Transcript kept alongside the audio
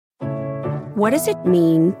What does it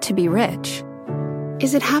mean to be rich?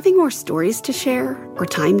 Is it having more stories to share or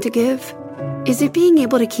time to give? Is it being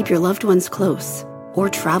able to keep your loved ones close or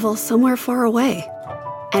travel somewhere far away?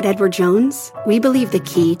 At Edward Jones, we believe the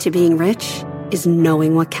key to being rich is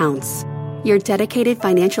knowing what counts. Your dedicated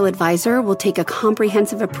financial advisor will take a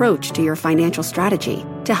comprehensive approach to your financial strategy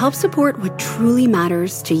to help support what truly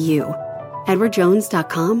matters to you.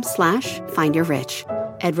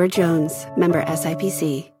 EdwardJones.com/findyourrich. Edward Jones, member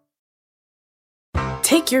SIPC.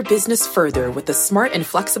 Take your business further with the smart and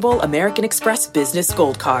flexible American Express Business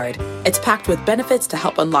Gold Card. It's packed with benefits to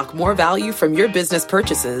help unlock more value from your business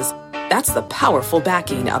purchases. That's the powerful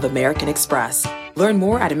backing of American Express. Learn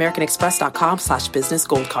more at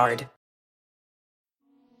americanexpress.com/businessgoldcard.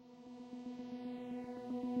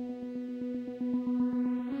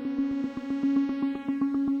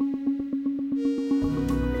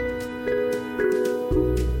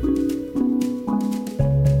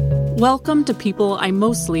 Welcome to People I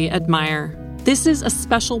Mostly Admire. This is a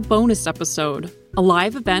special bonus episode, a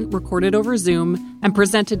live event recorded over Zoom and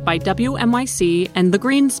presented by WMIC and The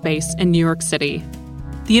Green Space in New York City.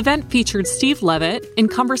 The event featured Steve Levitt in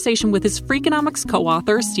conversation with his Freakonomics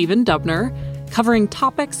co-author Stephen Dubner, covering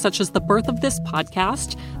topics such as the birth of this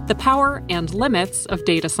podcast, the power and limits of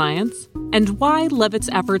data science, and why Levitt's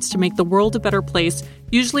efforts to make the world a better place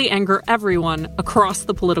usually anger everyone across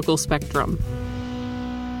the political spectrum.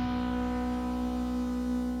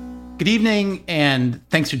 Good evening, and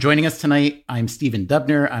thanks for joining us tonight. I'm Stephen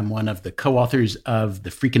Dubner. I'm one of the co-authors of the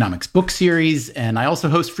Freakonomics book series, and I also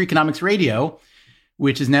host Freakonomics Radio,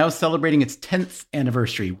 which is now celebrating its 10th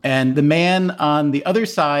anniversary. And the man on the other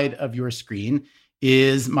side of your screen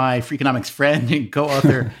is my Freakonomics friend and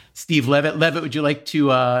co-author, Steve Levitt. Levitt, would you like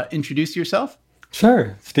to introduce yourself?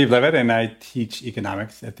 Sure. Steve Levitt, and I teach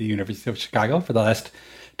economics at the University of Chicago for the last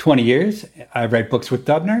 20 years. I write books with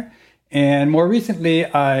Dubner. And more recently,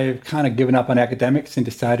 I've kind of given up on academics and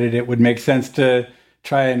decided it would make sense to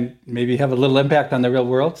try and maybe have a little impact on the real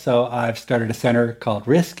world. So I've started a center called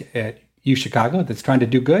RISK at U Chicago that's trying to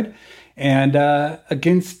do good. And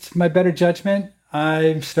against my better judgment,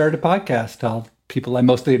 I've started a podcast called People I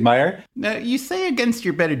Mostly Admire. Now, you say against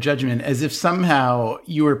your better judgment as if somehow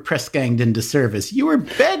you were press ganged into service. You were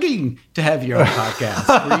begging to have your own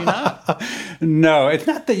podcast, were you not? No, it's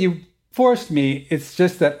not that you forced me. It's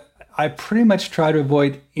just that I pretty much try to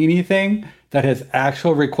avoid anything that has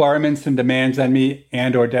actual requirements and demands on me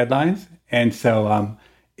and or deadlines. And so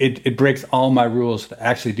it breaks all my rules to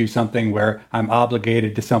actually do something where I'm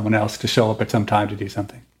obligated to someone else to show up at some time to do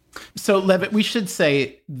something. So, Levitt, we should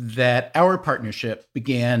say that our partnership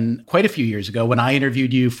began quite a few years ago when I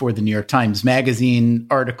interviewed you for the New York Times Magazine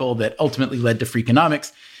article that ultimately led to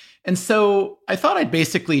Freakonomics. And so I thought I'd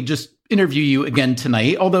basically just interview you again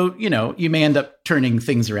tonight, although, you know, you may end up turning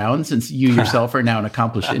things around since you yourself are now an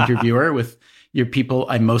accomplished interviewer with your People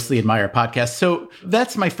I Mostly Admire podcast. So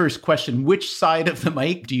that's my first question. Which side of the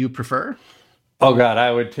mic do you prefer? Oh, God,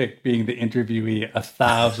 I would take being the interviewee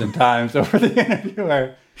 1,000 times over the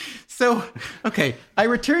interviewer. So, okay, I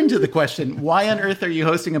return to the question, why on earth are you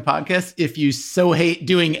hosting a podcast if you so hate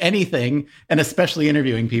doing anything and especially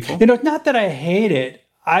interviewing people? You know, it's not that I hate it.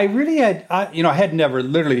 I really had, I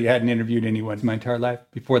hadn't interviewed anyone in my entire life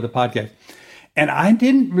before the podcast. And I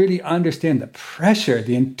didn't really understand the pressure,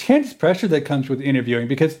 the intense pressure that comes with interviewing.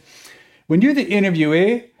 Because when you're the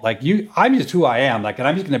interviewee, like I'm just who I am. Like, and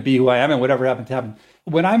I'm just going to be who I am and whatever happens, happens.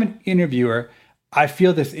 When I'm an interviewer, I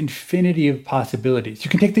feel this infinity of possibilities.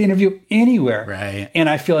 You can take the interview anywhere. Right. And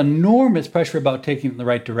I feel enormous pressure about taking it in the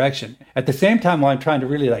right direction. At the same time, while I'm trying to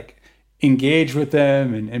really like engage with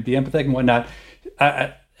them and be empathetic and whatnot,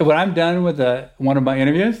 when I'm done with one of my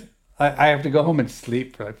interviews, I have to go home and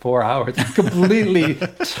sleep for like 4 hours. I'm completely,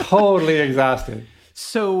 totally exhausted.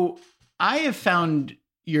 So I have found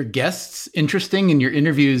your guests interesting and your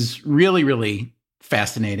interviews really, really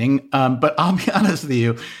fascinating. But I'll be honest with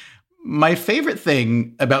you, my favorite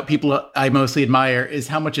thing about People I Mostly Admire is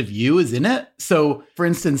how much of you is in it. So, for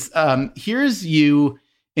instance, here's you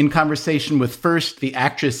in conversation with first the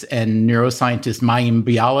actress and neuroscientist Mayim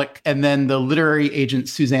Bialik, and then the literary agent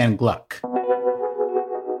Suzanne Gluck.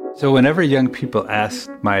 So whenever young people ask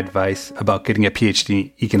my advice about getting a PhD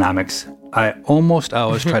in economics, I almost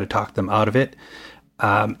always try to talk them out of it.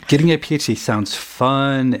 Getting a PhD sounds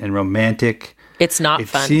fun and romantic. It's not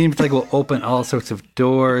fun. It seems like it will open all sorts of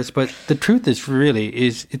doors, but the truth is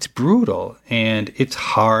it's brutal and it's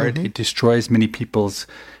hard. Mm-hmm. It destroys many people's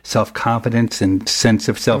self-confidence and sense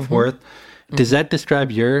of self-worth. Mm-hmm. Does that describe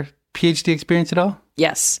your PhD experience at all?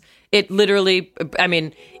 Yes. It literally,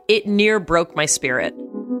 it near broke my spirit.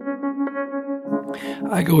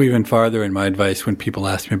 I go even farther in my advice when people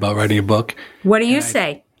ask me about writing a book. What do you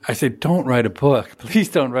say? I say, don't write a book. Please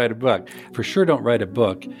don't write a book. For sure, don't write a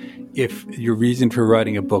book if your reason for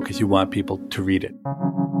writing a book is you want people to read it.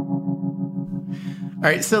 All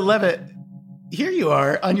right. So, Levitt, here you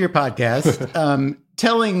are on your podcast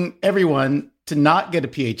telling everyone to not get a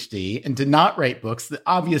PhD and to not write books, the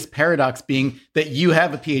obvious paradox being that you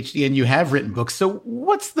have a PhD and you have written books. So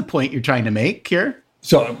what's the point you're trying to make here?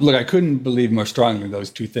 So, look, I couldn't believe more strongly those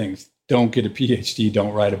two things. Don't get a PhD,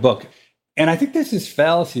 don't write a book. And I think there's this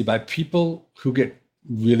fallacy by people who get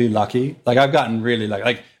really lucky. Like, I've gotten really lucky.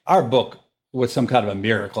 Like, our book was some kind of a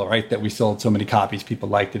miracle, right? That we sold so many copies, people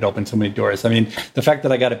liked it, opened so many doors. I mean, the fact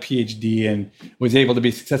that I got a PhD and was able to be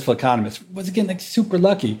a successful economist was, again, like super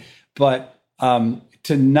lucky. But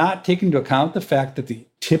to not take into account the fact that the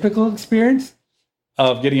typical experience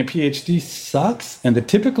of getting a PhD sucks, and the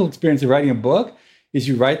typical experience of writing a book is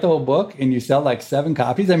you write the whole book and you sell like 7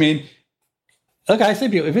 copies. I mean, look, I say to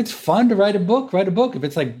people, if it's fun to write a book, write a book. If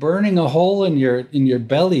it's like burning a hole in your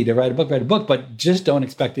belly to write a book, write a book. But just don't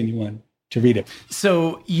expect anyone to read it.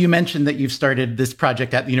 So you mentioned that you've started this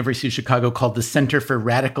project at the University of Chicago called the Center for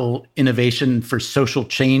Radical Innovation for Social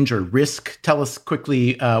Change, or RISC. Tell us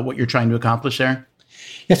quickly what you're trying to accomplish there.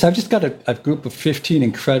 Yes, I've just got a group of 15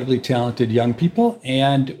 incredibly talented young people,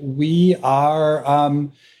 and we are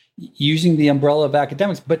using the umbrella of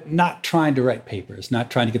academics, but not trying to write papers,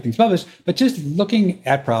 not trying to get things published, but just looking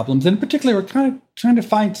at problems. And in particular, we're kind of trying to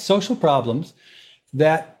find social problems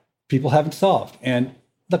that people haven't solved. And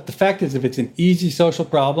look, the fact is, if it's an easy social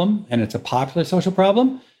problem and it's a popular social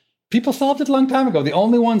problem, people solved it a long time ago. The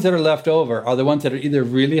only ones that are left over are the ones that are either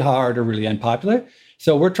really hard or really unpopular.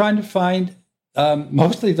 So we're trying to find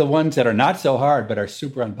mostly the ones that are not so hard but are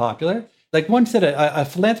super unpopular, like ones that a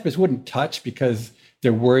philanthropist wouldn't touch because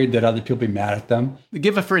they're worried that other people will be mad at them.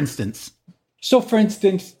 Give a for instance. So, for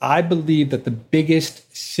instance, I believe that the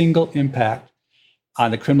biggest single impact on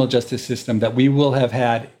the criminal justice system that we will have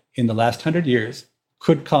had in the last 100 years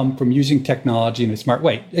could come from using technology in a smart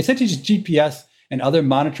way. Essentially just GPS and other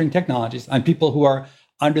monitoring technologies on people who are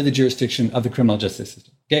under the jurisdiction of the criminal justice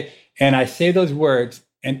system. Okay. And I say those words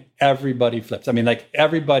and everybody flips. I mean, like,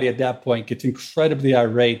 everybody at that point gets incredibly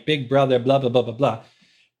irate, big brother, blah, blah, blah, blah, blah.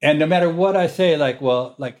 And no matter what I say, like,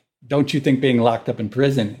 well, like, don't you think being locked up in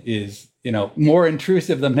prison is, more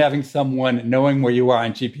intrusive than having someone knowing where you are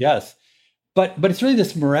on GPS? But it's really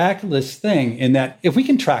this miraculous thing in that if we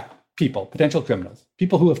can track people, potential criminals,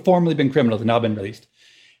 people who have formerly been criminals and now been released,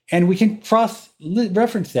 and we can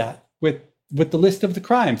cross-reference that with the list of the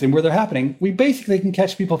crimes and where they're happening, we basically can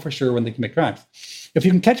catch people for sure when they commit crimes. If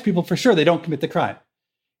you can catch people for sure, they don't commit the crime.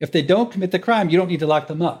 If they don't commit the crime, you don't need to lock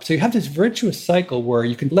them up. So you have this virtuous cycle where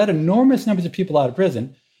you can let enormous numbers of people out of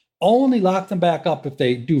prison, only lock them back up if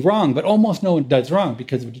they do wrong, but almost no one does wrong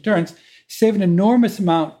because of deterrence, save an enormous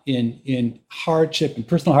amount in hardship and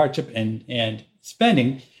personal hardship and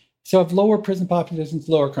spending. So have lower prison populations,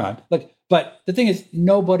 lower crime. But the thing is,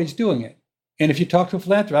 nobody's doing it. And if you talk to a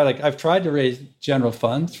philanthropist, I've tried to raise general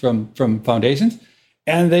funds from foundations,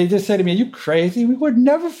 and they just say to me, "Are you crazy? We would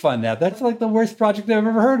never fund that. That's like the worst project I've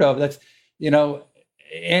ever heard of." That's,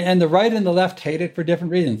 and the right and the left hate it for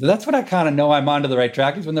different reasons. And that's what I kind of know I'm onto the right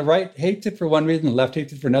track, is when the right hates it for one reason, the left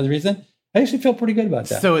hates it for another reason. I actually feel pretty good about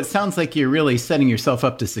that. So it sounds like you're really setting yourself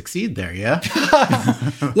up to succeed there, yeah?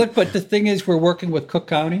 Look, but the thing is, we're working with Cook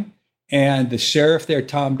County, and the sheriff there,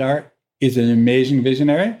 Tom Dart, is an amazing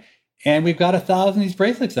visionary. And we've got 1,000 of these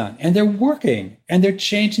bracelets on, and they're working, and they're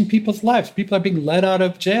changing people's lives. People are being let out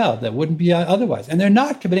of jail that wouldn't be otherwise, and they're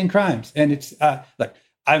not committing crimes. And it's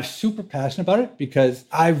I'm super passionate about it because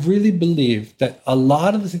I really believe that a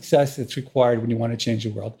lot of the success that's required when you want to change the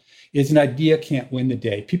world is an idea can't win the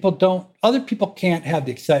day. Other people can't have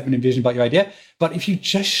the excitement and vision about your idea, but if you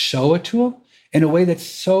just show it to them in a way that's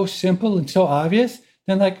so simple and so obvious,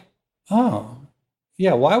 then like, oh,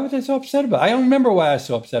 yeah, why were they so upset about it? I don't remember why I was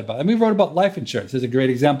so upset about it. I mean, we wrote about life insurance. There's a great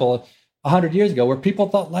example 100 years ago where people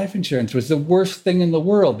thought life insurance was the worst thing in the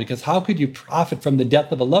world because how could you profit from the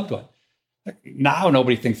death of a loved one? Now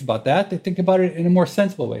nobody thinks about that. They think about it in a more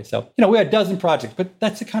sensible way. So, we had a dozen projects, but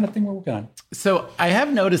that's the kind of thing we're working on. So I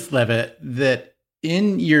have noticed, Levitt, that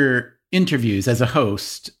in your interviews as a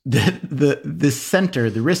host, the center,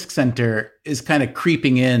 the RISC Center, is kind of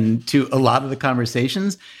creeping into a lot of the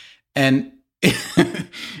conversations. And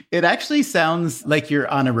it actually sounds like you're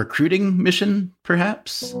on a recruiting mission,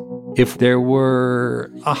 perhaps. If there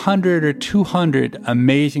were 100 or 200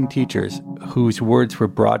 amazing teachers whose words were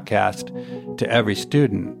broadcast to every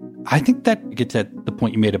student, I think that gets at the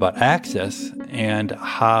point you made about access and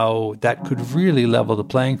how that could really level the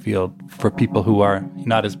playing field for people who are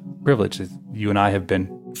not as privileged as you and I have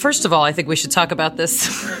been. First of all, I think we should talk about this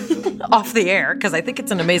off the air, because I think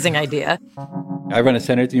it's an amazing idea. I run a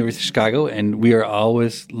center at the University of Chicago, and we are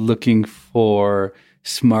always looking for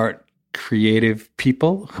smart, creative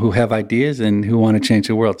people who have ideas and who want to change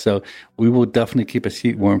the world. So we will definitely keep a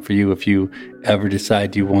seat warm for you if you ever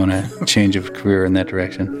decide you want to change a career in that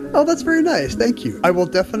direction. Oh, that's very nice. Thank you. I will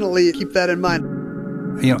definitely keep that in mind.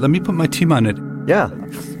 Let me put my team on it. Yeah,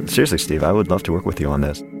 seriously, Steve, I would love to work with you on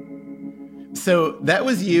this. So that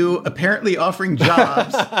was you apparently offering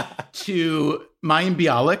jobs to Mayim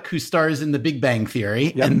Bialik, who stars in The Big Bang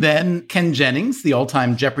Theory, and then Ken Jennings, the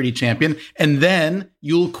all-time Jeopardy champion, and then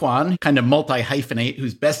Yul Kwon, kind of multi-hyphenate,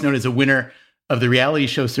 who's best known as a winner of the reality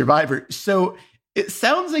show Survivor. So it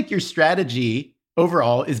sounds like your strategy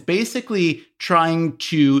overall is basically trying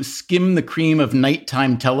to skim the cream of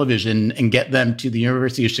nighttime television and get them to the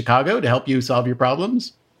University of Chicago to help you solve your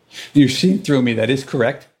problems? You've seen through me. That is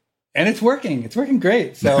correct. And it's working. It's working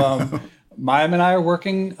great. So Mayim and I are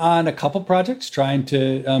working on a couple projects, trying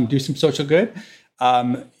to do some social good.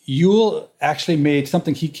 Yul actually made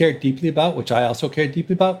something he cared deeply about, which I also cared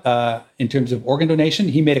deeply about, in terms of organ donation.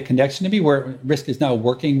 He made a connection to me where Risk is now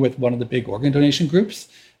working with one of the big organ donation groups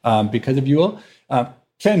because of Yul.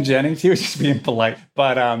 Ken Jennings, he was just being polite.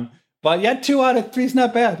 But yeah, 2 out of 3 is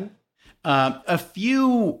not bad. A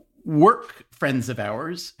few work friends of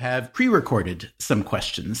ours have pre-recorded some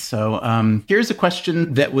questions. So here's a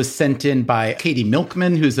question that was sent in by Katie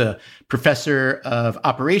Milkman, who's a professor of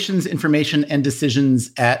operations, information, and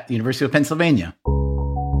decisions at the University of Pennsylvania.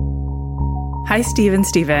 Hi, Steve and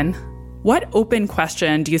Stephen. What open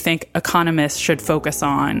question do you think economists should focus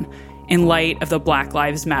on in light of the Black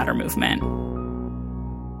Lives Matter movement?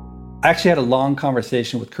 I actually had a long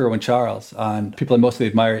conversation with Kerwin Charles on people I mostly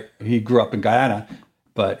admire. He grew up in Guyana,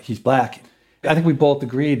 but he's Black. I think we both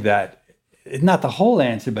agreed that not the whole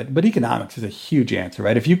answer, but economics is a huge answer,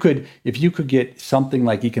 right? If you could get something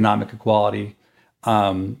like economic equality,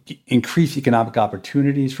 increase economic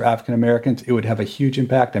opportunities for African Americans, it would have a huge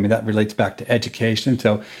impact. I mean, that relates back to education.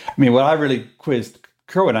 So, I mean, what I really quizzed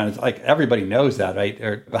Kerwin on is like everybody knows that, right?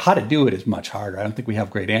 Or how to do it is much harder. I don't think we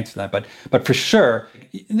have great answers to that, but for sure,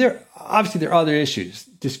 there are other issues,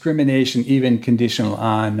 discrimination, even conditional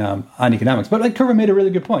on economics. But like Kerwin made a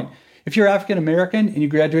really good point. If you're African American and you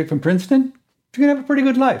graduate from Princeton, you're gonna have a pretty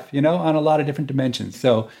good life, on a lot of different dimensions.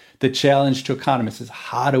 So the challenge to economists is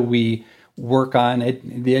how do we work on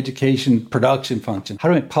the education production function? How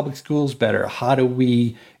do we make public schools better? How do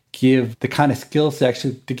we give the kind of skill sets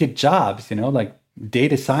to get jobs? Like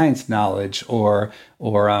data science knowledge or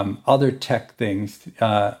other tech things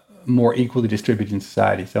more equally distributed in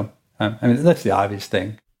society. So that's the obvious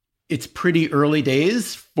thing. It's pretty early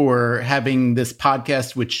days for having this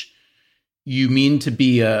podcast, which you mean to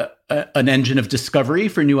be an engine of discovery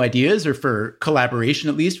for new ideas or for collaboration,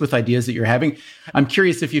 at least with ideas that you're having. I'm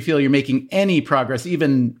curious if you feel you're making any progress,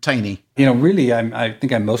 even tiny. Really, I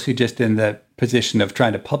think I'm mostly just in the position of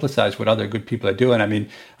trying to publicize what other good people are doing. I mean,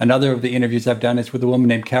 another of the interviews I've done is with a woman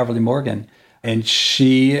named Caverly Morgan, and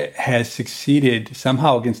she has succeeded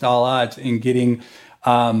somehow against all odds in getting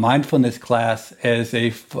mindfulness class as a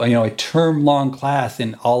term-long class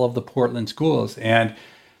in all of the Portland schools. And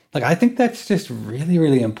I think that's just really,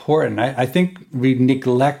 really important. I think we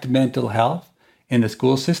neglect mental health in the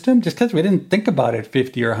school system just because we didn't think about it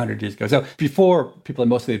 50 or 100 years ago. So before people I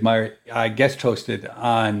mostly admire, I guest hosted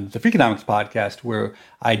on the Freakonomics podcast where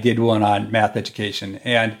I did one on math education.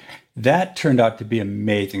 And that turned out to be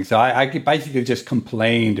amazing. So I basically just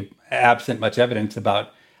complained, absent much evidence,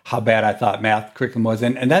 about how bad I thought math curriculum was.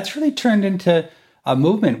 And that's really turned into a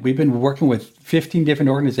movement. We've been working with 15 different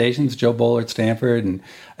organizations, Joe Bowler at Stanford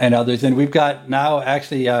and others. And we've got now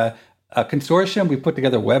actually a consortium. We put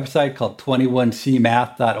together a website called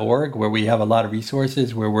 21cmath.org where we have a lot of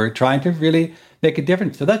resources where we're trying to really make a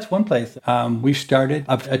difference. So that's one place. We've started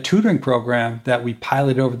a tutoring program that we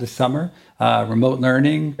piloted over the summer, remote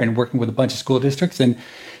learning and working with a bunch of school districts. And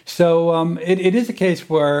so it is a case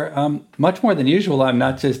where much more than usual, I'm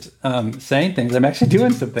not just saying things, I'm actually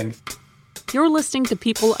doing some things. You're listening to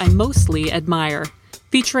People I Mostly Admire,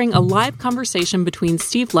 featuring a live conversation between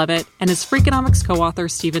Steve Levitt and his Freakonomics co-author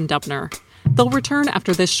Stephen Dubner. They'll return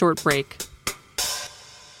after this short break.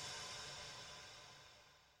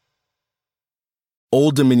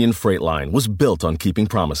 Old Dominion Freight Line was built on keeping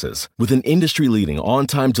promises. With an industry-leading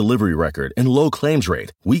on-time delivery record and low claims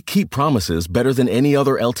rate, we keep promises better than any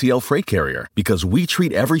other LTL freight carrier because we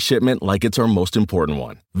treat every shipment like it's our most important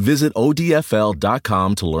one. Visit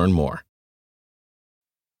odfl.com to learn more.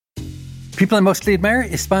 People I Mostly Admire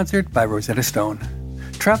is sponsored by Rosetta Stone.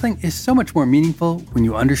 Traveling is so much more meaningful when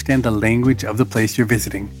you understand the language of the place you're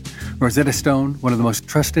visiting. Rosetta Stone, one of the most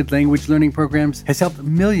trusted language learning programs, has helped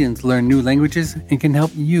millions learn new languages and can help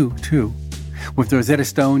you, too. With Rosetta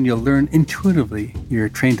Stone, you'll learn intuitively. You're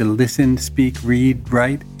trained to listen, speak, read,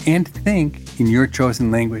 write, and think in your chosen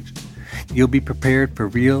language. You'll be prepared for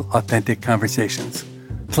real, authentic conversations.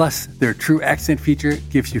 Plus, their True Accent feature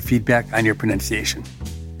gives you feedback on your pronunciation.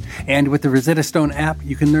 And with the Rosetta Stone app,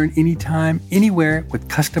 you can learn anytime, anywhere with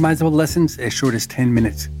customizable lessons as short as 10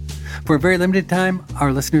 minutes. For a very limited time,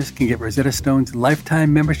 our listeners can get Rosetta Stone's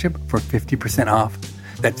lifetime membership for 50% off.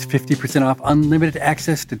 That's 50% off unlimited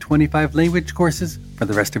access to 25 language courses for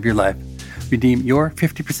the rest of your life. Redeem your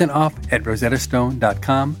 50% off at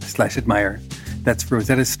rosettastone.com/admire. That's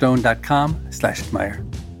rosettastone.com/admire.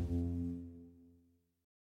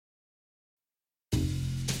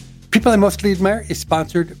 People I Mostly Admire is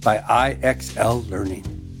sponsored by IXL Learning.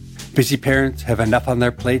 Busy parents have enough on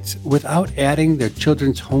their plates without adding their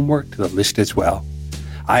children's homework to the list as well.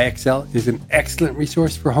 IXL is an excellent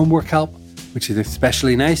resource for homework help, which is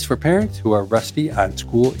especially nice for parents who are rusty on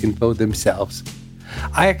school info themselves.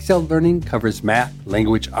 IXL Learning covers math,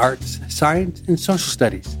 language arts, science, and social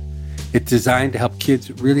studies. It's designed to help kids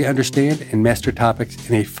really understand and master topics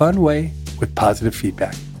in a fun way with positive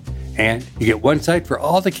feedback. And you get one site for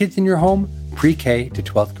all the kids in your home, pre-K to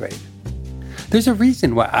 12th grade. There's a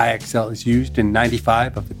reason why IXL is used in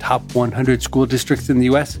 95 of the top 100 school districts in the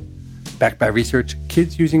U.S. Backed by research,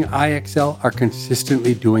 kids using IXL are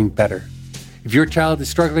consistently doing better. If your child is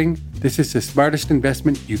struggling, this is the smartest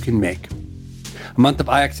investment you can make. A month of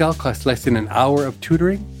IXL costs less than an hour of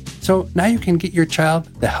tutoring, so now you can get your child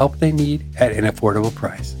the help they need at an affordable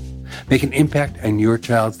price. Make an impact on your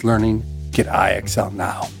child's learning. Get IXL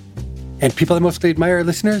now. And People I Mostly Admire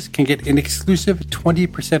listeners can get an exclusive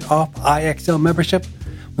 20% off IXL membership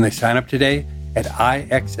when they sign up today at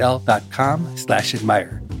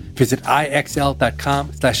IXL.com/admire. Visit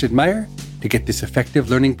IXL.com/admire to get this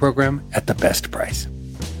effective learning program at the best price.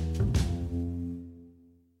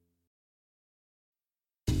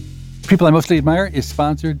 People I Mostly Admire is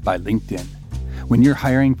sponsored by LinkedIn. When you're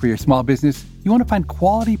hiring for your small business, you want to find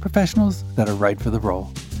quality professionals that are right for the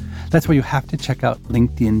role. That's why you have to check out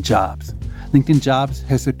LinkedIn Jobs. LinkedIn Jobs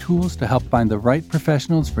has the tools to help find the right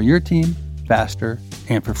professionals for your team faster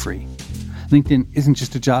and for free. LinkedIn isn't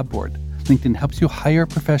just a job board. LinkedIn helps you hire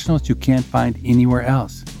professionals you can't find anywhere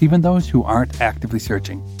else, even those who aren't actively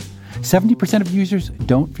searching. 70% of users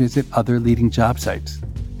don't visit other leading job sites.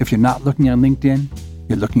 If you're not looking on LinkedIn,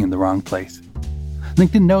 you're looking in the wrong place.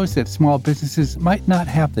 LinkedIn knows that small businesses might not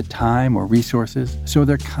have the time or resources, so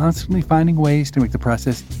they're constantly finding ways to make the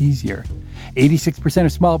process easier. 86%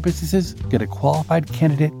 of small businesses get a qualified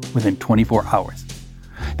candidate within 24 hours.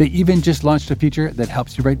 They even just launched a feature that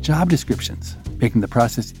helps you write job descriptions, making the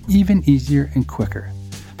process even easier and quicker.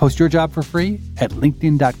 Post your job for free at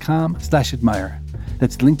linkedin.com/admire.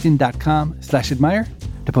 That's linkedin.com/admire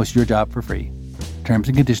to post your job for free. Terms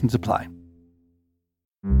and conditions apply.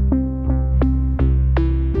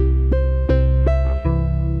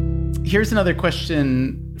 Here's another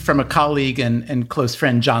question from a colleague and close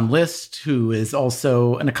friend, John List, who is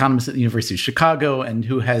also an economist at the University of Chicago and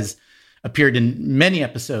who has appeared in many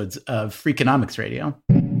episodes of Freakonomics Radio.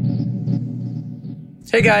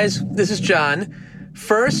 Hey guys, this is John.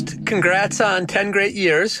 First, congrats on 10 great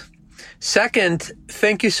years. Second,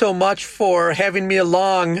 thank you so much for having me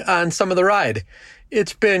along on some of the ride.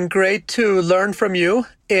 It's been great to learn from you,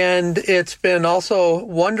 and it's been also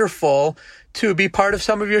wonderful to be part of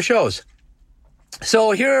some of your shows.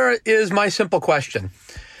 So here is my simple question.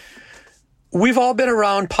 We've all been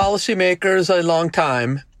around policymakers a long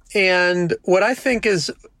time, and what I think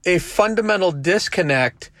is a fundamental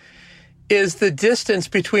disconnect is the distance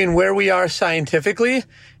between where we are scientifically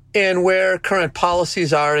and where current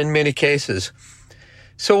policies are in many cases.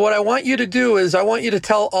 So what I want you to do is I want you to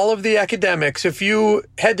tell all of the academics, if you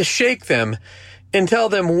had to shake them and tell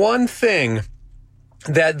them one thing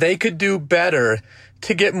that they could do better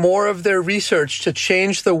to get more of their research to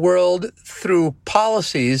change the world through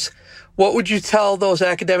policies, what would you tell those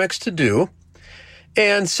academics to do?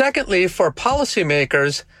 And secondly, for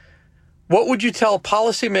policymakers, what would you tell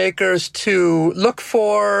policymakers to look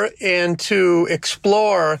for and to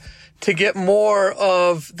explore to get more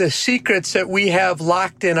of the secrets that we have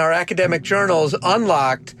locked in our academic journals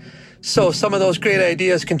unlocked so some of those great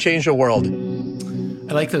ideas can change the world?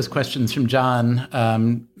 I like those questions from John.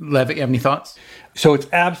 Levitt, you have any thoughts? So it's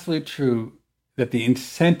absolutely true that the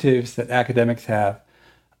incentives that academics have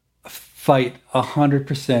fight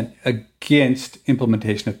 100% against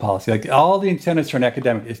implementation of policy. Like all the incentives for an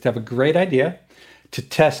academic is to have a great idea, to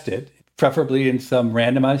test it, preferably in some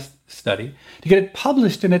randomized study, to get it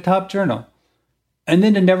published in a top journal. and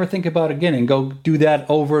then to never think about it again and go do that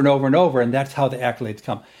over and over and over. And that's how the accolades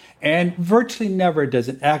come. And virtually never does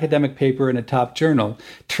an academic paper in a top journal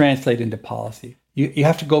translate into policy. You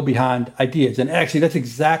have to go beyond ideas. And actually, that's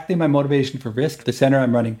exactly my motivation for Risk, the center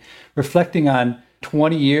I'm running, reflecting on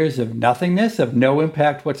 20 years of nothingness, of no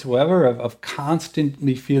impact whatsoever, of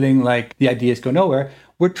constantly feeling like the ideas go nowhere.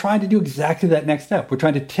 We're trying to do exactly that next step. We're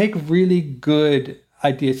trying to take really good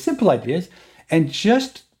ideas, simple ideas, and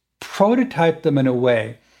just prototype them in a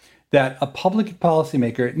way that a public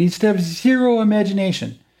policymaker needs to have zero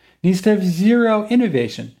imagination, needs to have zero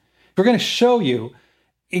innovation. We're going to show you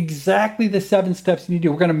exactly the 7 steps you need to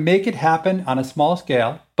do. We're going to make it happen on a small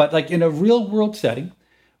scale, but like in a real world setting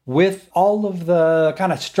with all of the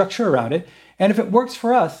kind of structure around it. And if it works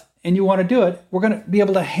for us and you want to do it, we're going to be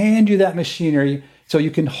able to hand you that machinery so you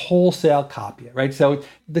can wholesale copy it, right? So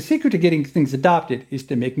the secret to getting things adopted is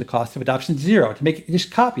to make the cost of adoption zero, to make it,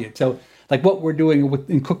 just copy it. So like what we're doing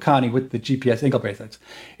in Cook County with the GPS ankle bracelets.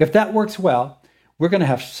 If that works well, we're going to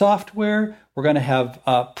have software, we're going to have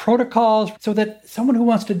protocols so that someone who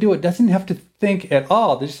wants to do it doesn't have to think at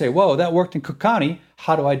all. They just say, whoa, that worked in Cook County.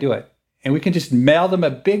 How do I do it? And we can just mail them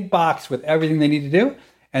a big box with everything they need to do,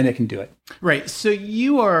 and they can do it. Right. So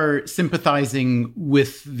you are sympathizing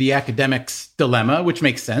with the academic's dilemma, which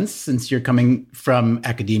makes sense since you're coming from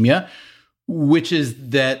academia, which is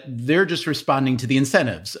that they're just responding to the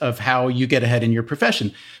incentives of how you get ahead in your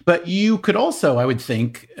profession. But you could also, I would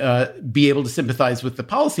think, be able to sympathize with the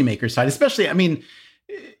policymaker side, especially, I mean,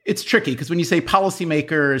 it's tricky because when you say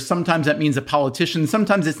policymaker, sometimes that means a politician,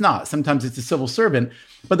 sometimes it's not. Sometimes it's a civil servant.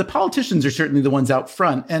 But the politicians are certainly the ones out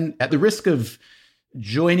front. And at the risk of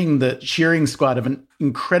joining the cheering squad of an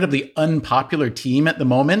incredibly unpopular team at the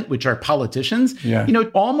moment, which are politicians. Yeah. You know,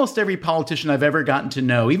 almost every politician I've ever gotten to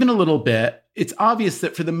know, even a little bit, it's obvious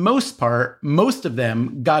that for the most part, most of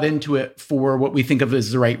them got into it for what we think of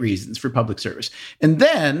as the right reasons, for public service. And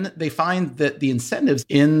then they find that the incentives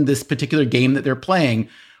in this particular game that they're playing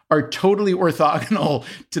are totally orthogonal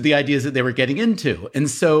to the ideas that they were getting into. And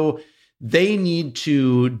so they need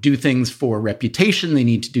to do things for reputation. They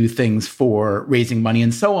need to do things for raising money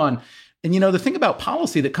and so on. And, you know, the thing about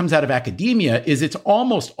policy that comes out of academia is it's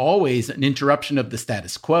almost always an interruption of the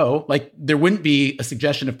status quo. Like there wouldn't be a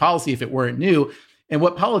suggestion of policy if it weren't new. And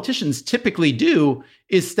what politicians typically do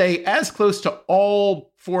is stay as close to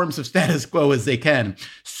all forms of status quo as they can.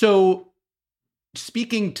 So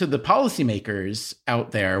speaking to the policymakers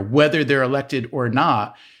out there, whether they're elected or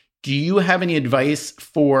not, do you have any advice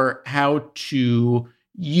for how to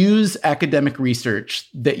use academic research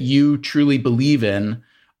that you truly believe in?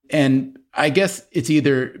 And I guess it's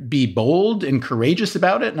either be bold and courageous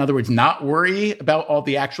about it, in other words, not worry about all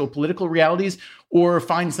the actual political realities, or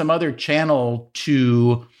find some other channel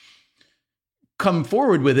to come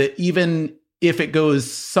forward with it, even if it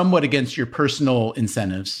goes somewhat against your personal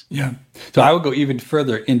incentives. Yeah. So I would go even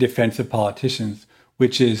further in defense of politicians,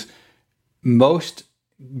 which is most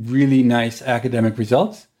really nice academic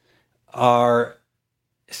results are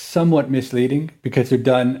somewhat misleading because they're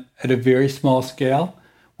done at a very small scale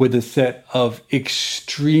with a set of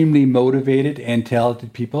extremely motivated and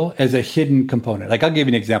talented people as a hidden component. Like I'll give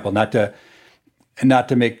you an example, not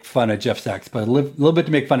to make fun of Jeff Sachs, but a little bit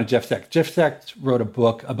to make fun of Jeff Sachs. Jeff Sachs wrote a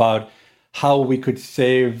book about how we could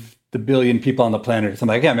save the billion people on the planet or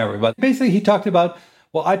something. I can't remember, but basically he talked about,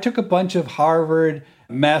 well, I took a bunch of Harvard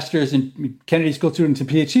master's and Kennedy School students and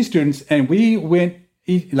PhD students, and we went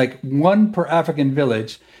like one per African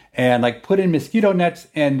village and like put in mosquito nets,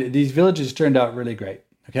 and these villages turned out really great.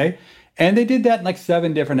 Okay. And they did that in like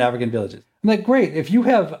 7 different African villages. I'm like, great. If you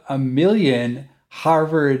have 1 million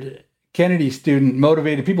Harvard Kennedy student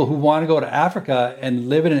motivated people who want to go to Africa and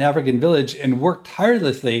live in an African village and work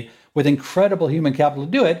tirelessly with incredible human capital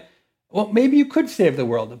to do it, well, maybe you could save the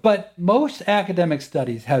world. But most academic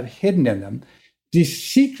studies have hidden in them these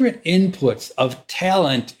secret inputs of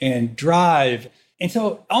talent and drive. And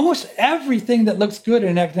so almost everything that looks good in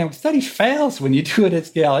an academic study fails when you do it at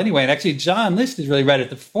scale anyway. And actually, John List is really right at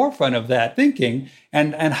the forefront of that thinking.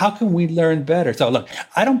 And how can we learn better? So look,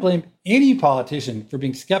 I don't blame any politician for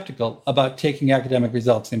being skeptical about taking academic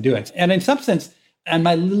results and doing it. And in some sense, in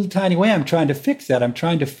my little tiny way, I'm trying to fix that. I'm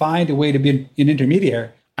trying to find a way to be an intermediary.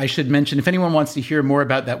 I should mention, if anyone wants to hear more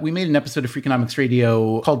about that, we made an episode of Freakonomics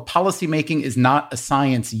Radio called Policymaking is Not a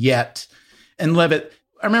Science Yet. And Levitt,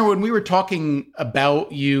 I remember when we were talking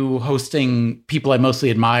about you hosting people I mostly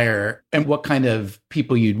admire and what kind of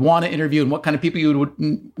people you'd want to interview and what kind of people you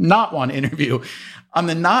would not want to interview. On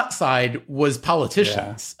the not side was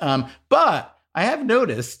politicians. Yeah. But I have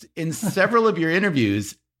noticed in several of your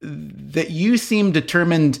interviews that you seem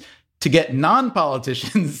determined to get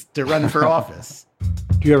non-politicians to run for office.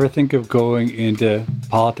 Do you ever think of going into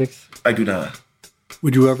politics? I do not.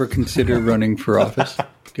 Would you ever consider running for office?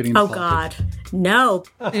 Oh, God. No.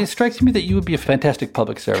 It strikes me that you would be a fantastic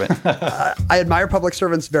public servant. I admire public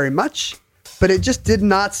servants very much, but it just did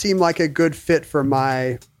not seem like a good fit for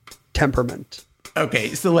my temperament.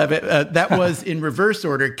 Okay, so Levitt, that was in reverse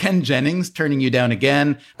order. Ken Jennings turning you down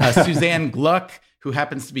again. Suzanne Gluck, who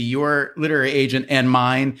happens to be your literary agent and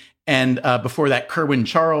mine. And before that, Kerwin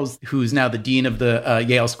Charles, who's now the dean of the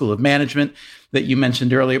Yale School of Management that you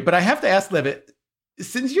mentioned earlier. But I have to ask, Levitt,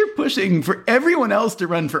 since you're pushing for everyone else to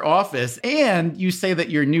run for office, and you say that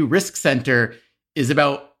your new risk center is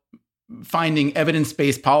about finding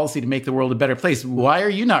evidence-based policy to make the world a better place, why are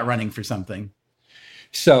you not running for something?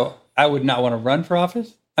 So I would not want to run for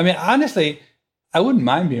office. I mean, honestly, I wouldn't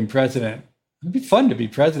mind being president. It'd be fun to be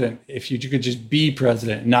president if you could just be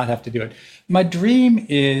president and not have to do it. My dream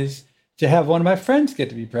is to have one of my friends get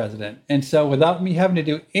to be president. And so without me having to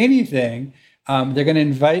do anything, they're going to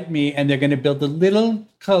invite me and they're going to build a little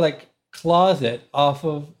closet off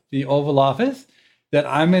of the Oval Office that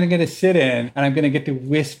I'm going to sit in, and I'm going to get to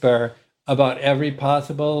whisper about every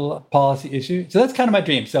possible policy issue. So that's kind of my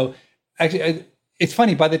dream. So actually, it's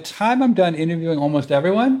funny. By the time I'm done interviewing almost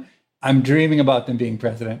everyone, I'm dreaming about them being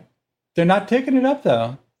president. They're not taking it up,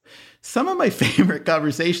 though. Some of my favorite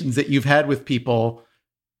conversations that you've had with people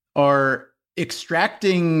are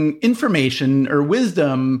extracting information or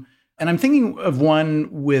wisdom. And I'm thinking of one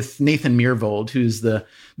with Nathan Myhrvold, who's the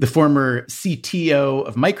former CTO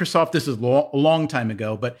of Microsoft. This was a long time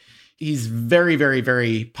ago, but he's very, very,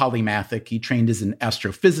 very polymathic. He trained as an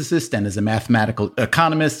astrophysicist and as a mathematical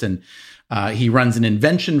economist, and he runs an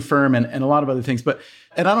invention firm and a lot of other things.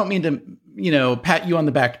 And I don't mean to, pat you on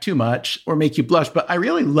the back too much or make you blush, but I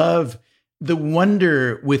really love the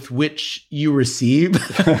wonder with which you receive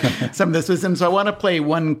some of this wisdom. So I want to play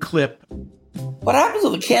one clip. What happens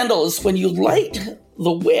with a candle is when you light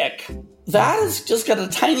the wick, that has just got a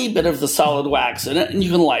tiny bit of the solid wax in it, and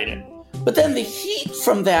you can light it. But then the heat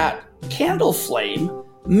from that candle flame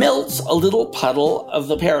melts a little puddle of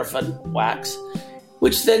the paraffin wax,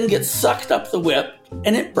 which then gets sucked up the wick,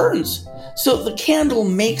 and it burns. So the candle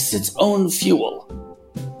makes its own fuel.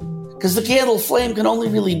 Because the candle flame can only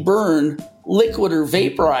really burn liquid or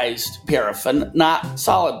vaporized paraffin, not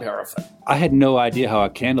solid paraffin. I had no idea how a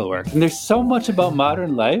candle worked. And there's so much about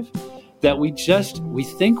modern life that we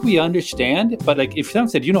think we understand. But like if someone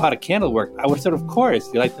said, you know how a candle works, I would have said, of course.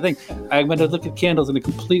 You like to think. I'm going to look at candles in a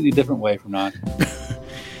completely different way from now on.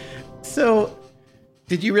 So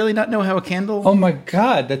did you really not know how a candle? Oh my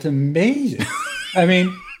God, that's amazing. I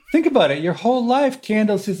mean, think about it. Your whole life,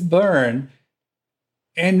 candles just burn.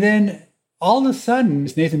 And then all of a sudden,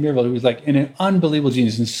 it's Nathan Myhrvold, who's like an unbelievable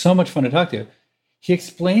genius and so much fun to talk to. He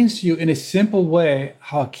explains to you in a simple way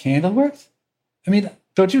how a candle works. I mean,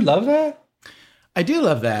 don't you love that? I do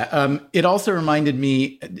love that. It also reminded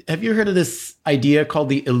me, have you heard of this idea called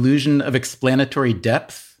the illusion of explanatory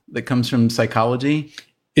depth that comes from psychology?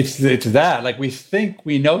 It's that. Like we think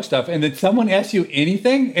we know stuff, and then someone asks you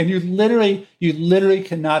anything, and you literally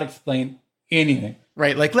cannot explain anything.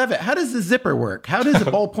 Right. Like, Levitt, how does the zipper work? How does a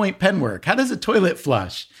ballpoint pen work? How does a toilet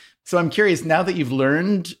flush? So I'm curious, now that you've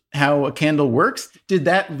learned how a candle works, did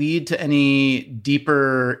that lead to any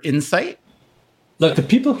deeper insight? Look, the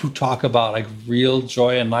people who talk about like real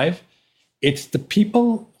joy in life, it's the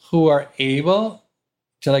people who are able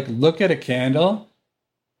to like look at a candle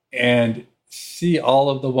and see all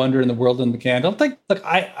of the wonder in the world in the candle. Like, look,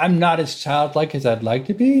 I'm not as childlike as I'd like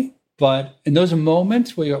to be. But in those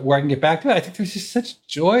moments where I can get back to it, I think there's just such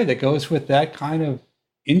joy that goes with that kind of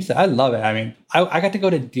insight. I love it. I mean, I got to go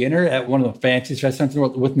to dinner at one of the fanciest restaurants in the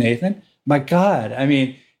world with Nathan. My God, I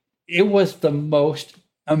mean, it was the most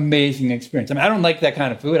amazing experience. I mean, I don't like that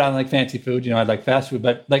kind of food. I don't like fancy food. I like fast food.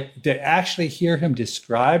 But like to actually hear him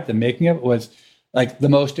describe the making of it was like the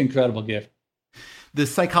most incredible gift. The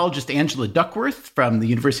psychologist Angela Duckworth from the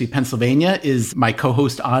University of Pennsylvania is my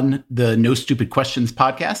co-host on the No Stupid Questions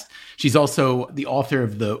podcast. She's also the author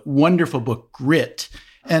of the wonderful book Grit.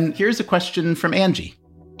 And here's a question from Angie.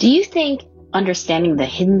 Do you think understanding the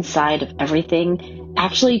hidden side of everything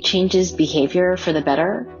actually changes behavior for the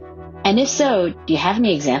better? And if so, do you have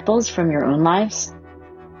any examples from your own lives?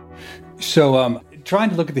 So trying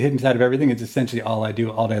to look at the hidden side of everything is essentially all I do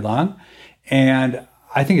all day long. And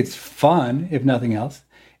I think it's fun, if nothing else.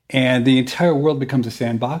 And the entire world becomes a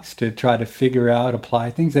sandbox to try to figure out,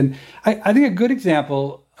 apply things. And I think a good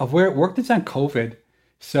example of where it worked is on COVID.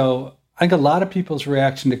 So I think a lot of people's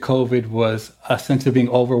reaction to COVID was a sense of being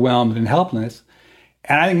overwhelmed and helpless.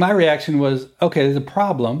 And I think my reaction was, okay, there's a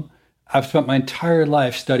problem. I've spent my entire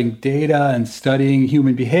life studying data and studying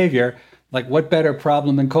human behavior. Like, what better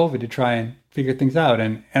problem than COVID to try and figure things out?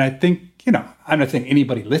 And I think, I'm not saying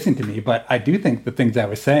anybody listened to me, but I do think the things I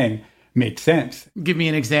was saying made sense. Give me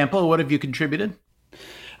an example. What have you contributed?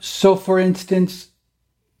 So, for instance,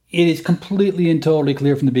 it is completely and totally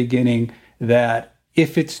clear from the beginning that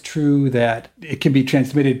if it's true that it can be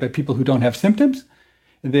transmitted by people who don't have symptoms,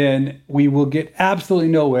 then we will get absolutely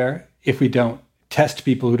nowhere if we don't test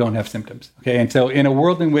people who don't have symptoms. Okay. And so in a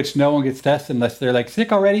world in which no one gets tested unless they're like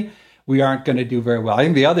sick already, we aren't going to do very well. I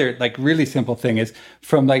think the other like really simple thing is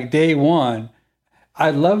from like day one,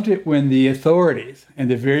 I loved it when the authorities in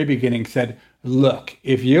the very beginning said, look,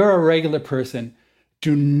 if you're a regular person,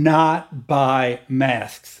 do not buy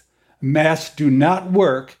masks. Masks do not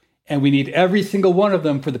work. And we need every single one of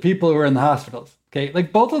them for the people who are in the hospitals. Okay,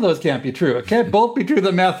 like both of those can't be true. It can't both be true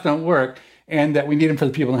that masks don't work and that we need them for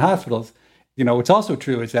the people in hospitals. What's also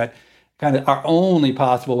true is that kind of our only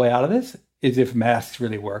possible way out of this is if masks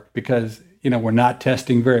really work because, we're not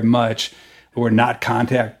testing very much. We're not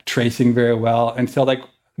contact tracing very well. And so like,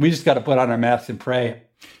 we just got to put on our masks and pray.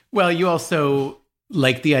 Well, you also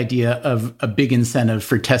like the idea of a big incentive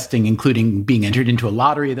for testing, including being entered into a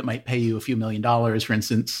lottery that might pay you a few $1 million, for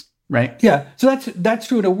instance. Right. Yeah. So that's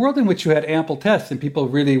true. In a world in which you had ample tests and people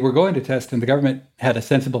really were going to test and the government had a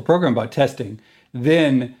sensible program about testing,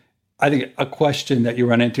 then I think a question that you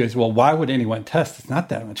run into is, well, why would anyone test? It's not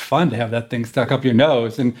that much fun to have that thing stuck up your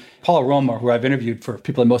nose. And Paul Romer, who I've interviewed for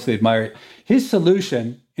people I mostly admire, his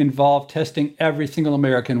solution involved testing every single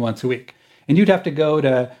American once a week. And you'd have to go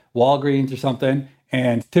to Walgreens or something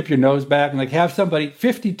and tip your nose back and like have somebody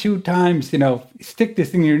 52 times, stick this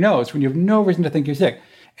thing in your nose when you have no reason to think you're sick.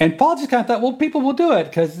 And Paul just kind of thought, well, people will do it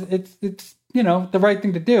because it's the right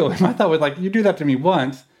thing to do. And my thought was like, you do that to me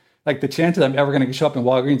once, like the chances I'm ever going to show up in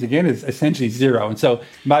Walgreens again is essentially zero. And so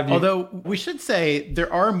my view... Although we should say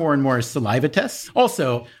there are more and more saliva tests.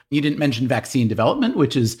 Also, you didn't mention vaccine development,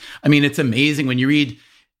 which is, it's amazing when you read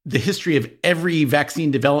the history of every vaccine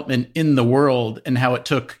development in the world and how it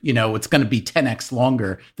took, it's going to be 10x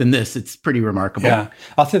longer than this. It's pretty remarkable. Yeah.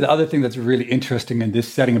 I'll say the other thing that's really interesting in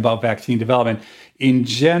this setting about vaccine development, in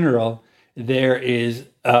general, there is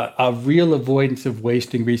a real avoidance of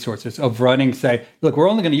wasting resources, of running, say, look, we're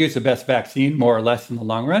only going to use the best vaccine, more or less in the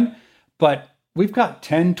long run, but we've got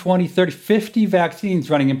 10, 20, 30, 50 vaccines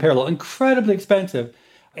running in parallel, incredibly expensive.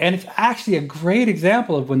 And it's actually a great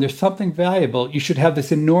example of when there's something valuable, you should have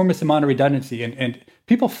this enormous amount of redundancy. And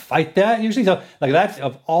people fight that usually. So like that's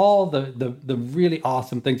of all the really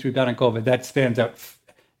awesome things we've done in COVID, that stands out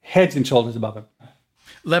heads and shoulders above it.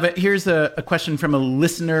 Levitt, here's a question from a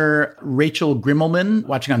listener, Rachel Grimmelman,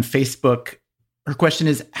 watching on Facebook. Her question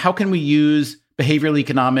is, how can we use behavioral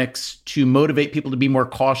economics to motivate people to be more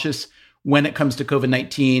cautious when it comes to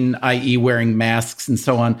COVID-19, i.e. wearing masks and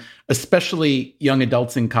so on, especially young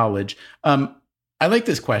adults in college? I like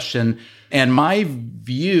this question. And my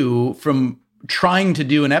view from trying to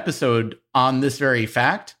do an episode on this very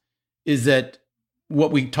fact is that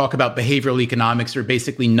what we talk about behavioral economics or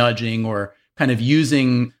basically nudging or kind of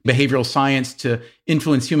using behavioral science to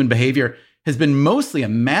influence human behavior has been mostly a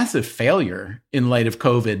massive failure in light of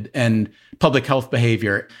COVID and public health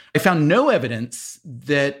behavior. I found no evidence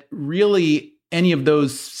that really any of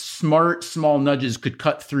those smart, small nudges could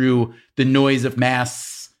cut through the noise of mass,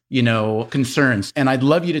 concerns. And I'd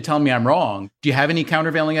love you to tell me I'm wrong. Do you have any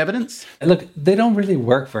countervailing evidence? Look, they don't really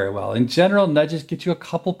work very well. In general, nudges get you a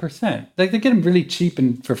couple percent. Like they get them really cheap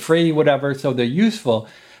and for free, whatever, so they're useful.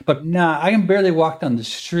 But I can barely walk down the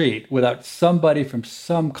street without somebody from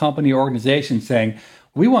some company or organization saying,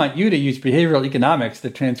 we want you to use behavioral economics to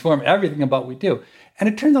transform everything about what we do. And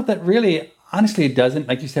it turns out that really, honestly, it doesn't,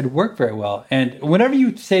 like you said, work very well. And whenever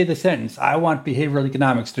you say the sentence, I want behavioral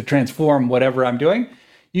economics to transform whatever I'm doing,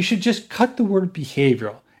 you should just cut the word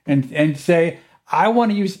behavioral and say, I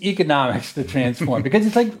want to use economics to transform. Because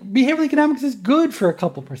it's like behavioral economics is good for a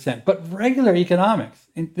couple percent, but regular economics,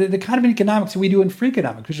 and the kind of economics that we do in free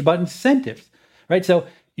economics, which is about incentives, right? So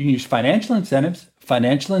you can use financial incentives.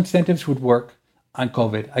 Financial incentives would work on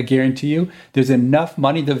COVID. I guarantee you there's enough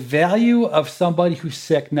money. The value of somebody who's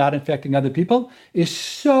sick, not infecting other people, is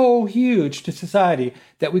so huge to society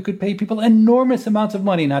that we could pay people enormous amounts of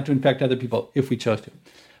money not to infect other people if we chose to.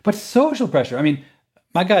 But social pressure,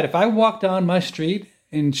 my God, if I walk down my street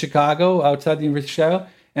in Chicago, outside the University of Chicago,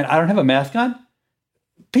 and I don't have a mask on,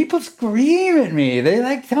 people scream at me.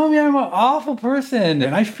 They tell me I'm an awful person.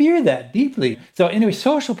 And I fear that deeply. So anyway,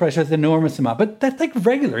 social pressure is an enormous amount. But that's like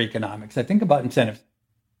regular economics. I think about incentives.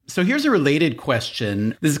 So here's a related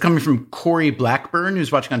question. This is coming from Corey Blackburn,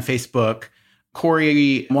 who's watching on Facebook.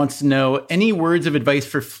 Corey wants to know, any words of advice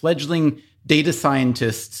for fledgling data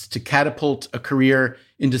scientists to catapult a career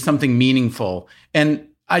into something meaningful? And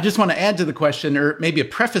I just want to add to the question, or maybe a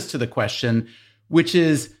preface to the question, which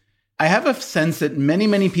is, I have a sense that many,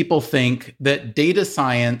 many people think that data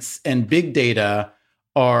science and big data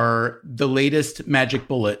are the latest magic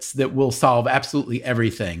bullets that will solve absolutely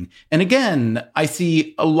everything. And again, I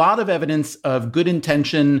see a lot of evidence of good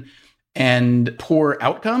intention and poor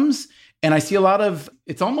outcomes. And I see a lot of,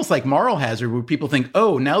 it's almost like moral hazard where people think,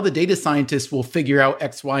 oh, now the data scientists will figure out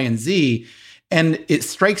X, Y, and Z. And it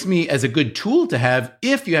strikes me as a good tool to have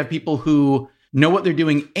if you have people who know what they're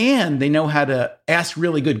doing and they know how to ask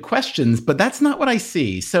really good questions. But that's not what I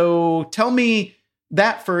see. So tell me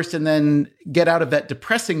that first, and then get out of that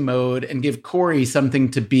depressing mode and give Corey something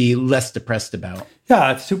to be less depressed about.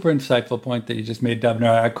 Yeah, it's a super insightful point that you just made, Dubner.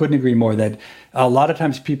 I couldn't agree more that a lot of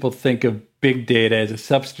times people think of big data as a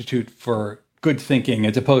substitute for good thinking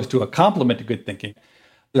as opposed to a complement to good thinking.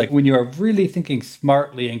 Like when you are really thinking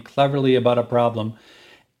smartly and cleverly about a problem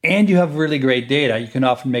and you have really great data, you can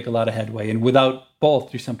often make a lot of headway. And without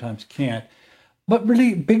both, you sometimes can't. But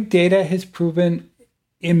really, big data has proven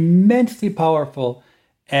immensely powerful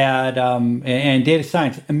at, and data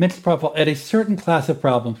science, immensely powerful at a certain class of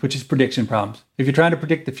problems, which is prediction problems. If you're trying to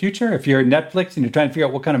predict the future, if you're at Netflix and you're trying to figure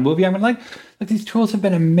out what kind of movie I'm going to like these tools have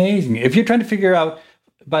been amazing. If you're trying to figure out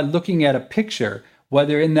by looking at a picture,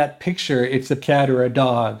 whether in that picture it's a cat or a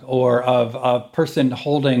dog or of a person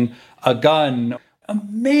holding a gun,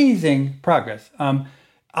 amazing progress. On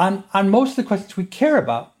most of the questions we care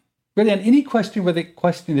about, really on any question where the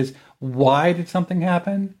question is, why did something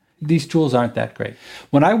happen? These tools aren't that great.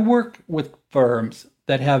 When I work with firms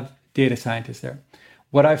that have data scientists there,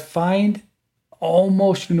 what I find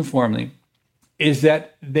almost uniformly is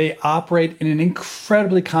that they operate in an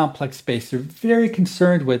incredibly complex space. They're very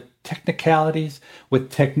concerned with technicalities, with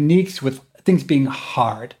techniques, with things being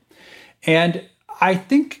hard. And I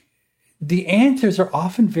think the answers are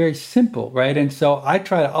often very simple, right? And so I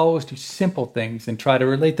try to always do simple things and try to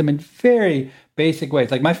relate them in very basic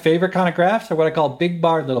ways. Like my favorite kind of graphs are what I call big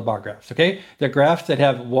bar, little bar graphs, okay? They're graphs that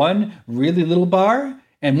have one really little bar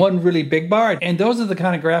and one really big bar. And those are the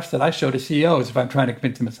kind of graphs that I show to CEOs if I'm trying to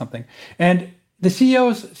convince them of something. And the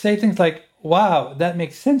CEOs say things like, wow, that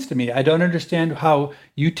makes sense to me. I don't understand how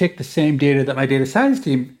you take the same data that my data science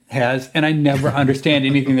team has, and I never understand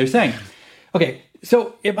anything they're saying. Okay,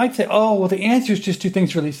 so it might say, oh, well, the answer is just do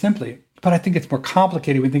things really simply. But I think it's more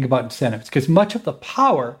complicated when we think about incentives, because much of the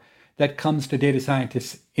power that comes to data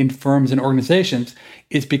scientists in firms and organizations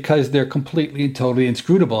is because they're completely and totally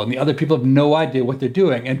inscrutable, and the other people have no idea what they're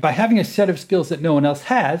doing. And by having a set of skills that no one else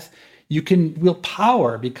has, you can wield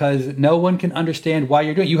power because no one can understand why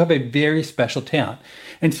you're doing it. You have a very special talent.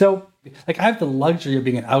 And so, like, I have the luxury of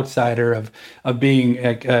being an outsider, of being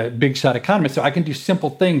like a big shot economist. So I can do simple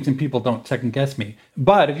things and people don't second guess me.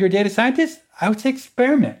 But if you're a data scientist, I would say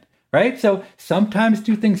experiment, right? So sometimes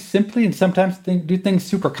do things simply and sometimes do things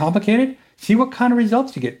super complicated. See what kind of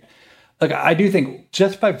results you get. Like, I do think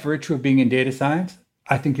just by virtue of being in data science,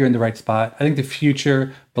 I think you're in the right spot. I think the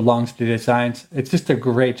future belongs to data science. It's just a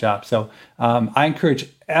great job. So I encourage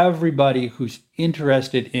everybody who's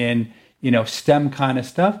interested in, STEM kind of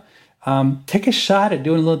stuff, take a shot at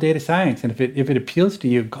doing a little data science. And if it appeals to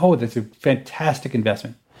you, go. That's a fantastic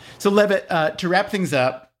investment. So Levitt, to wrap things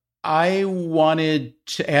up, I wanted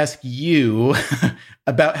to ask you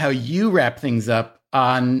about how you wrap things up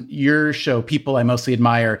on your show, People I Mostly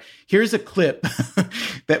Admire. Here's a clip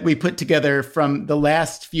that we put together from the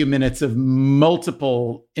last few minutes of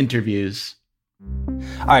multiple interviews.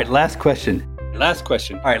 All right, last question. All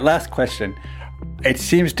right, last question. It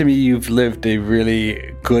seems to me you've lived a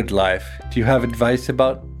really good life. Do you have advice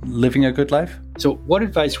about living a good life? So what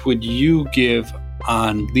advice would you give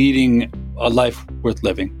on leading a life worth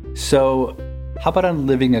living? So how about on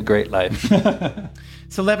living a great life?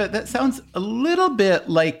 So, Levitt, that sounds a little bit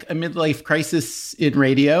like a midlife crisis in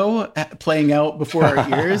radio playing out before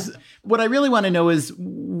our ears. What I really want to know is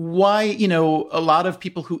why, a lot of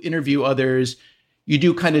people who interview others, you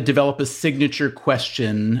do kind of develop a signature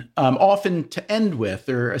question, often to end with,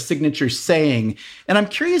 or a signature saying. And I'm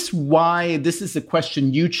curious why this is a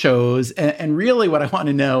question you chose. And really what I want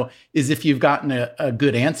to know is if you've gotten a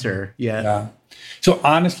good answer yet. Yeah. So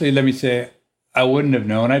honestly, let me say, I wouldn't have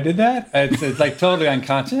known I did that. It's like totally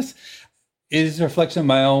unconscious. It is a reflection of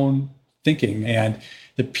my own thinking. And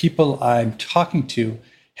the people I'm talking to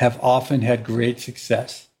have often had great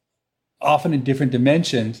success, often in different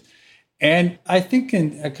dimensions. And I think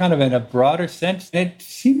in a broader sense, it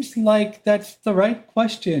seems like that's the right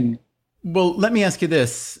question. Well, let me ask you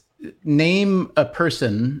this. Name a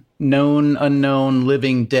person, known, unknown,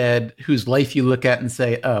 living, dead, whose life you look at and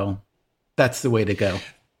say, oh, that's the way to go?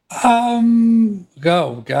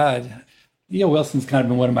 God. E.O. Wilson's kind of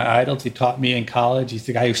been one of my idols. He taught me in college. He's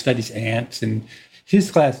the guy who studies ants, and his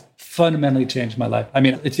class fundamentally changed my life. I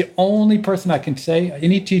mean, it's the only person I can say,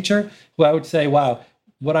 any teacher, who I would say, wow,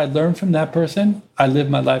 what I learned from that person, I live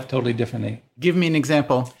my life totally differently. Give me an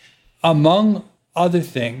example. Among other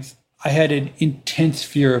things, I had an intense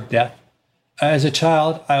fear of death. As a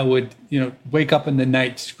child, I would, wake up in the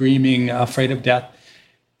night screaming, afraid of death.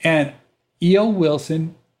 And E.O.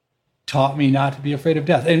 Wilson taught me not to be afraid of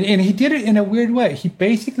death. And he did it in a weird way. He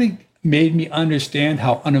basically made me understand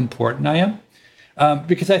how unimportant I am.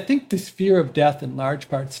 Because I think this fear of death in large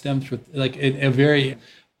part stems with like a very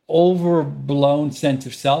overblown sense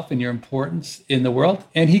of self and your importance in the world.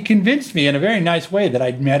 And he convinced me in a very nice way that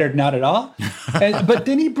I mattered not at all. But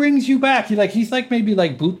then he brings you back. He's like maybe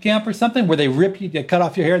like boot camp or something where they cut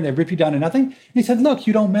off your hair and they rip you down to nothing. And he said, look,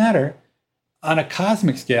 you don't matter on a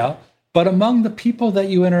cosmic scale, but among the people that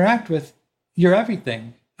you interact with, you're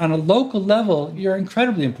everything. On a local level, you're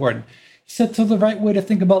incredibly important. He said, so the right way to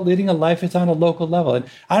think about leading a life is on a local level. And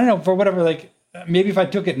I don't know, for whatever, maybe if I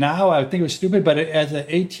took it now, I would think it was stupid, but as an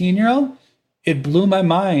 18-year-old, it blew my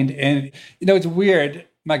mind. And, it's weird.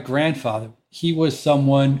 My grandfather, he was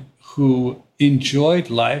someone who enjoyed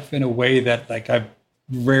life in a way that, I've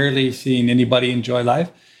rarely seen anybody enjoy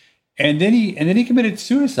life. And then he committed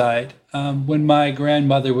suicide when my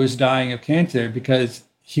grandmother was dying of cancer because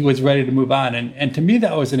he was ready to move on. And to me,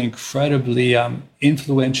 that was an incredibly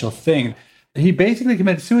influential thing. He basically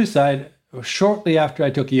committed suicide shortly after I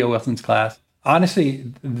took E.O. Wilson's class.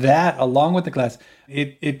 Honestly, that, along with the class,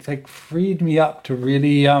 it freed me up to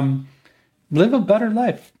really live a better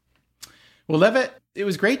life. Well, Levitt, it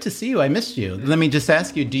was great to see you. I missed you. Let me just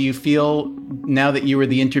ask you, do you feel, now that you were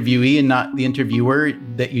the interviewee and not the interviewer,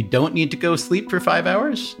 that you don't need to go sleep for 5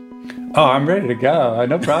 hours? Oh, I'm ready to go.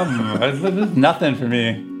 No problem. There's nothing for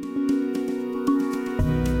me.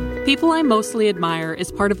 People I Mostly Admire is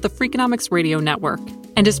part of the Freakonomics Radio Network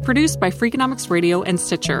and is produced by Freakonomics Radio and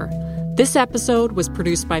Stitcher. This episode was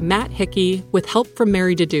produced by Matt Hickey with help from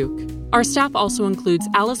Mary DeDuke. Our staff also includes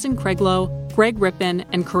Allison Craiglow, Greg Rippin,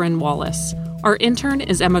 and Corinne Wallace. Our intern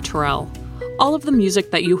is Emma Terrell. All of the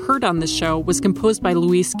music that you heard on this show was composed by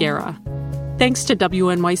Luis Guerra. Thanks to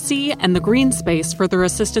WNYC and The Green Space for their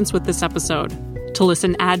assistance with this episode. To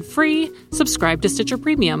listen ad-free, subscribe to Stitcher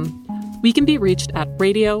Premium. We can be reached at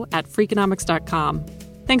radio@freakonomics.com.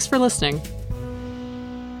 Thanks for listening.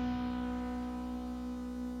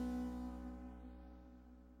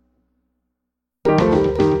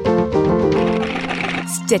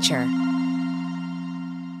 Stitcher.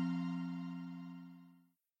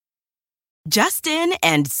 Just in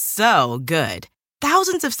and so good.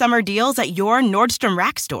 Thousands of summer deals at your Nordstrom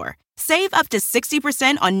Rack store. Save up to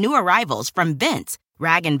 60% on new arrivals from Vince,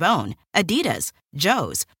 Rag & Bone, Adidas,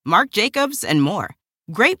 Joe's, Marc Jacobs, and more.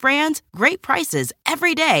 Great brands, great prices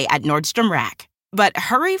every day at Nordstrom Rack. But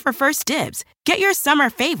hurry for first dibs. Get your summer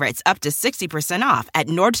favorites up to 60% off at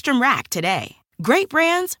Nordstrom Rack today. Great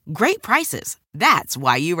brands, great prices. That's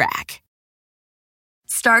why you rack.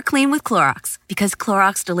 Start clean with Clorox, because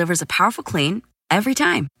Clorox delivers a powerful clean every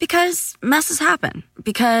time. Because messes happen.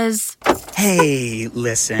 Because... Hey,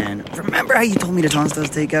 listen. Remember how you told me to toss those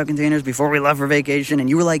takeout containers before we left for vacation? And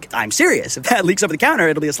you were like, I'm serious. If that leaks over the counter,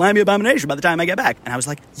 it'll be a slimy abomination by the time I get back. And I was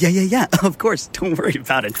like, yeah, of course. Don't worry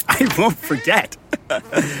about it. I won't forget.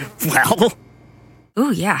 Well...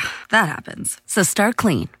 Ooh, yeah, that happens. So start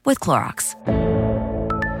clean with Clorox.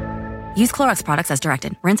 Use Clorox products as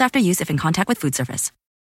directed. Rinse after use if in contact with food surface.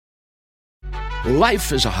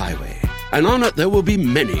 Life is a highway, and on it there will be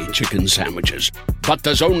many chicken sandwiches. But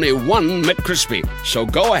there's only one McCrispy. So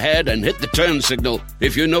go ahead and hit the turn signal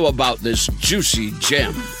if you know about this juicy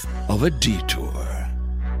gem of a detour.